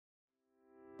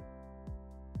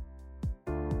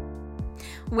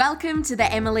Welcome to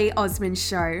the Emily Osmond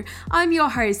Show. I'm your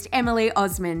host, Emily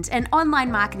Osmond, an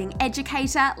online marketing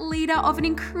educator, leader of an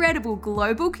incredible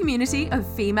global community of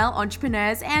female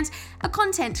entrepreneurs, and a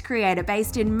content creator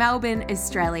based in Melbourne,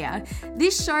 Australia.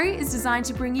 This show is designed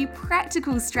to bring you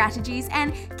practical strategies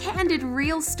and candid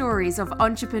real stories of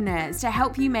entrepreneurs to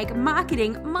help you make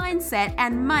marketing, mindset,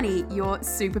 and money your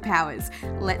superpowers.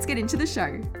 Let's get into the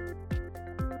show.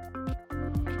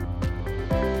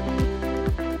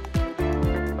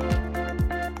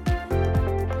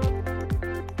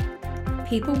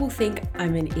 People will think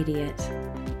I'm an idiot.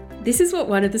 This is what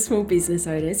one of the small business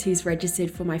owners who's registered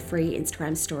for my free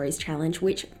Instagram Stories challenge,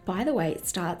 which, by the way,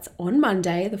 starts on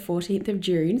Monday, the 14th of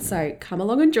June, so come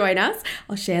along and join us.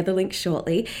 I'll share the link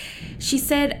shortly. She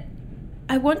said,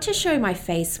 I want to show my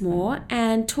face more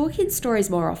and talk in stories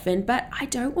more often, but I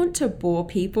don't want to bore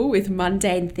people with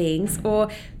mundane things or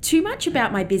too much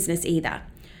about my business either.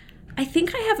 I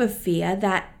think I have a fear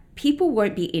that people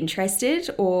won't be interested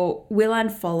or will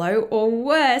unfollow, or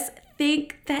worse,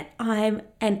 think that I'm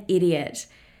an idiot.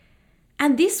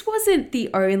 And this wasn't the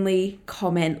only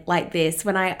comment like this.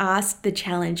 When I asked the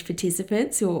challenge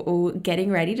participants who are all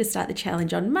getting ready to start the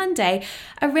challenge on Monday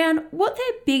around what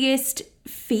their biggest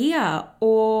fear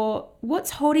or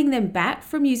what's holding them back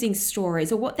from using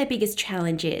stories or what their biggest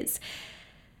challenge is.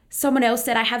 Someone else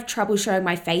said, I have trouble showing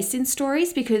my face in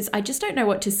stories because I just don't know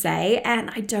what to say and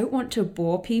I don't want to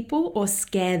bore people or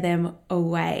scare them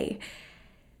away.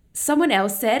 Someone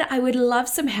else said, I would love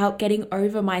some help getting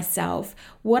over myself,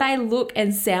 what I look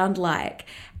and sound like,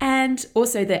 and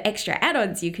also the extra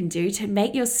add-ons you can do to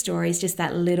make your stories just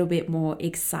that little bit more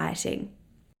exciting.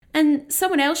 And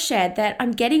someone else shared that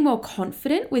I'm getting more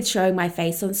confident with showing my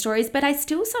face on stories, but I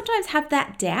still sometimes have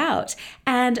that doubt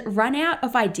and run out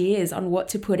of ideas on what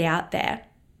to put out there.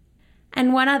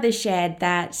 And one other shared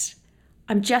that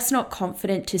I'm just not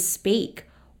confident to speak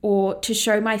or to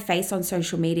show my face on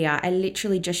social media. I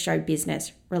literally just show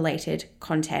business related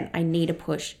content. I need a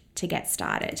push to get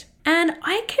started. And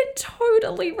I can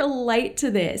totally relate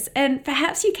to this, and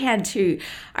perhaps you can too.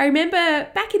 I remember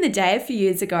back in the day, a few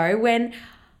years ago, when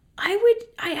I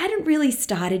hadn't really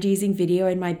started using video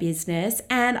in my business,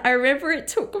 and I remember it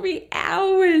took me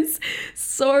hours,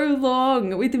 so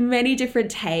long, with many different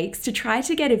takes to try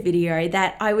to get a video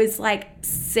that I was like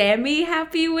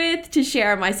semi-happy with to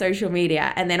share on my social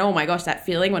media. And then, oh my gosh, that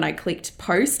feeling when I clicked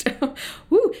post,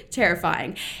 woo,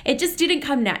 terrifying. It just didn't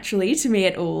come naturally to me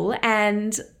at all,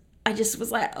 and I just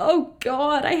was like, oh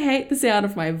God, I hate the sound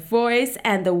of my voice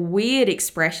and the weird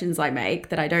expressions I make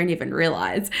that I don't even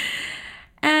realize.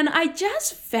 And I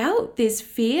just felt this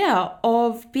fear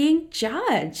of being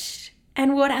judged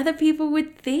and what other people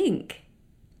would think.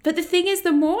 But the thing is,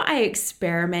 the more I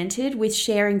experimented with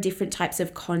sharing different types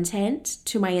of content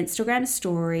to my Instagram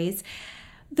stories,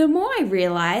 the more I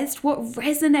realized what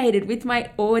resonated with my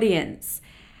audience.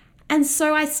 And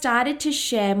so I started to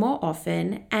share more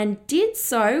often and did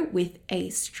so with a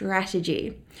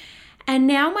strategy. And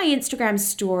now my Instagram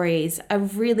stories are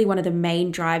really one of the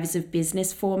main drivers of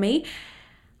business for me.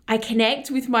 I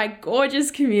connect with my gorgeous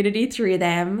community through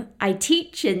them. I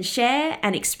teach and share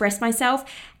and express myself,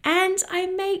 and I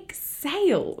make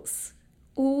sales,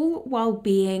 all while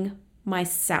being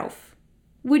myself.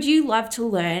 Would you love to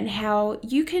learn how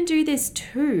you can do this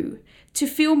too? To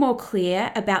feel more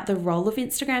clear about the role of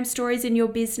Instagram stories in your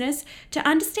business, to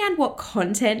understand what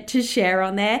content to share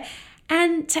on there,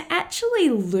 and to actually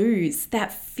lose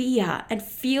that fear and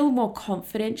feel more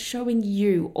confident showing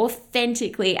you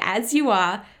authentically as you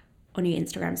are on your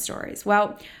Instagram stories?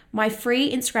 Well, my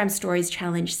free Instagram Stories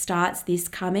challenge starts this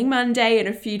coming Monday in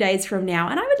a few days from now,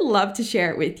 and I would love to share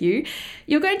it with you.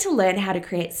 You're going to learn how to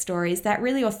create stories that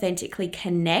really authentically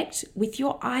connect with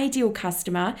your ideal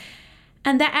customer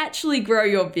and that actually grow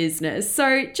your business.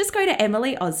 So just go to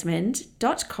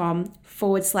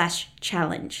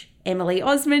emilyosmond.com/challenge.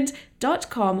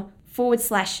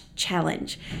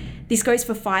 emilyosmond.com/challenge. This goes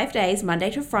for 5 days, Monday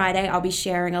to Friday. I'll be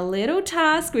sharing a little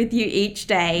task with you each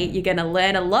day. You're going to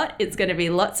learn a lot. It's going to be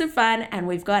lots of fun. And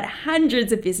we've got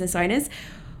hundreds of business owners,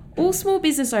 all small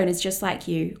business owners just like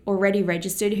you, already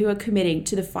registered, who are committing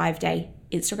to the 5-day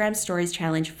Instagram Stories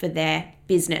challenge for their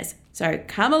business. So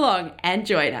come along and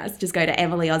join us. Just go to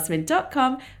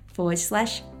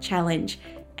emilyosmond.com/challenge.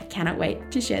 I cannot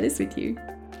wait to share this with you.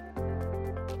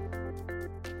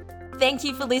 Thank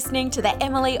you for listening to the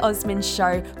Emily Osmond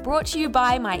Show, brought to you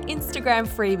by my Instagram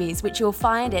freebies, which you'll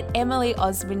find at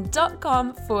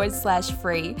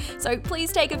emilyosmond.com/free. So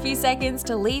please take a few seconds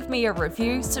to leave me a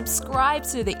review, subscribe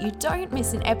so that you don't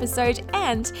miss an episode,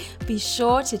 and be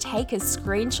sure to take a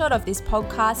screenshot of this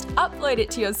podcast, upload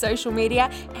it to your social media,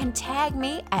 and tag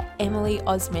me at Emily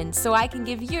Osmond so I can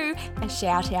give you a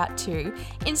shout out too.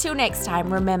 Until next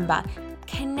time, remember,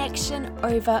 connection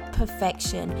over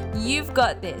perfection. You've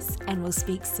got this, and we'll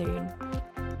speak soon.